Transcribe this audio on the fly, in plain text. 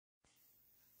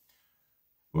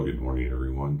Well, good morning,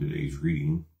 everyone. Today's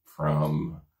reading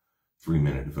from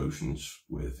 3-Minute Devotions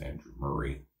with Andrew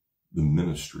Murray, The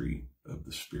Ministry of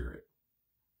the Spirit.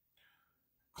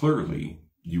 Clearly,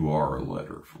 you are a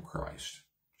letter from Christ,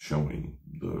 showing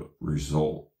the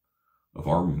result of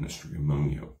our ministry among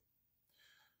you.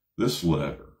 This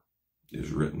letter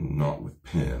is written not with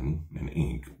pen and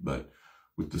ink, but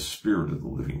with the Spirit of the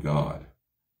living God.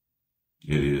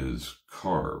 It is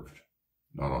carved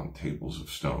not on tables of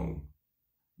stone,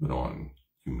 but on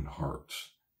human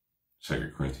hearts.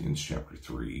 2 Corinthians chapter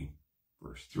 3,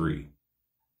 verse 3.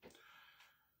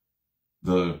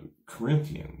 The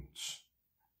Corinthians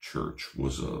church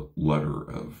was a letter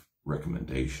of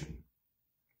recommendation.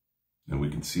 And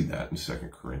we can see that in 2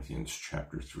 Corinthians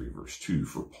chapter 3, verse 2,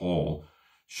 for Paul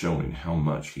showing how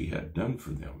much he had done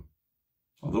for them.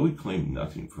 Although he claimed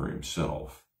nothing for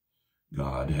himself,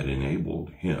 God had enabled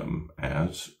him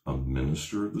as a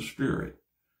minister of the Spirit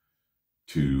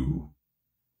to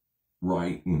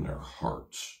write in their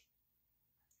hearts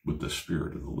with the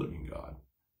Spirit of the living God.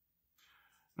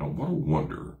 Now, what a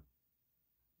wonder.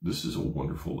 This is a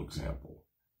wonderful example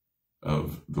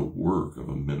of the work of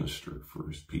a minister for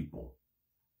his people.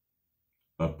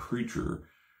 A preacher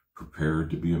prepared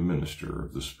to be a minister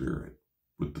of the Spirit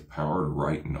with the power to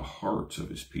write in the hearts of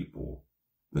his people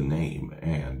the name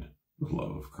and the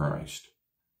love of Christ.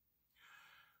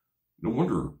 No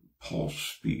wonder Paul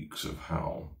speaks of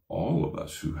how all of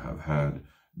us who have had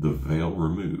the veil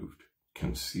removed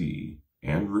can see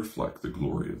and reflect the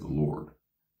glory of the Lord.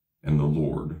 And the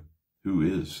Lord, who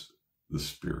is the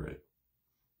Spirit,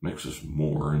 makes us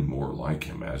more and more like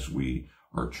him as we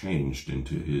are changed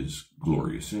into his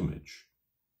glorious image.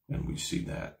 And we see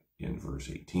that in verse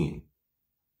 18.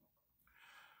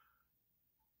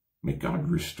 May God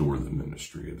restore the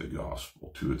ministry of the gospel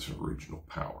to its original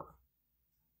power.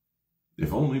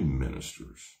 If only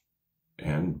ministers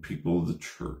and people of the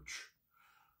church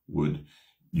would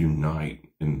unite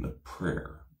in the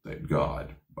prayer that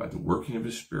God, by the working of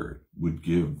his Spirit, would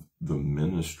give the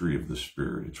ministry of the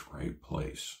Spirit its right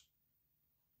place.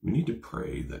 We need to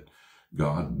pray that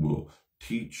God will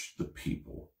teach the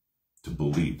people to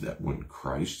believe that when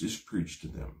Christ is preached to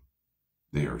them,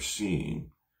 they are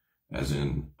seeing, as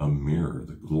in a mirror,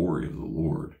 the glory of the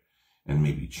Lord, and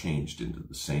may be changed into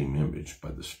the same image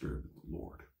by the Spirit of the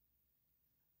Lord.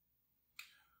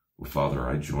 Well, Father,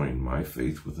 I join my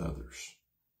faith with others,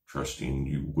 trusting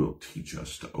you will teach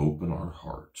us to open our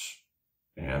hearts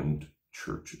and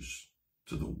churches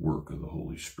to the work of the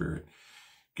Holy Spirit,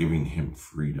 giving him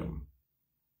freedom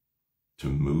to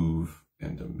move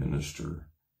and to minister,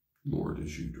 Lord,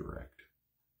 as you direct.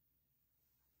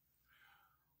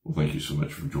 Well, thank you so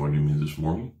much for joining me this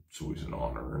morning. It's always an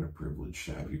honor and a privilege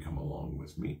to have you come along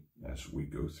with me as we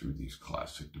go through these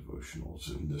classic devotionals,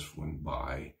 and this one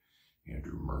by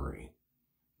Andrew Murray.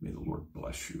 May the Lord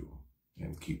bless you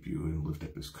and keep you and lift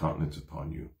up his countenance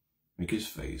upon you, make his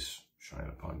face shine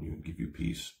upon you and give you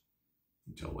peace.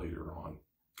 Until later on,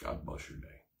 God bless your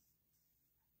day.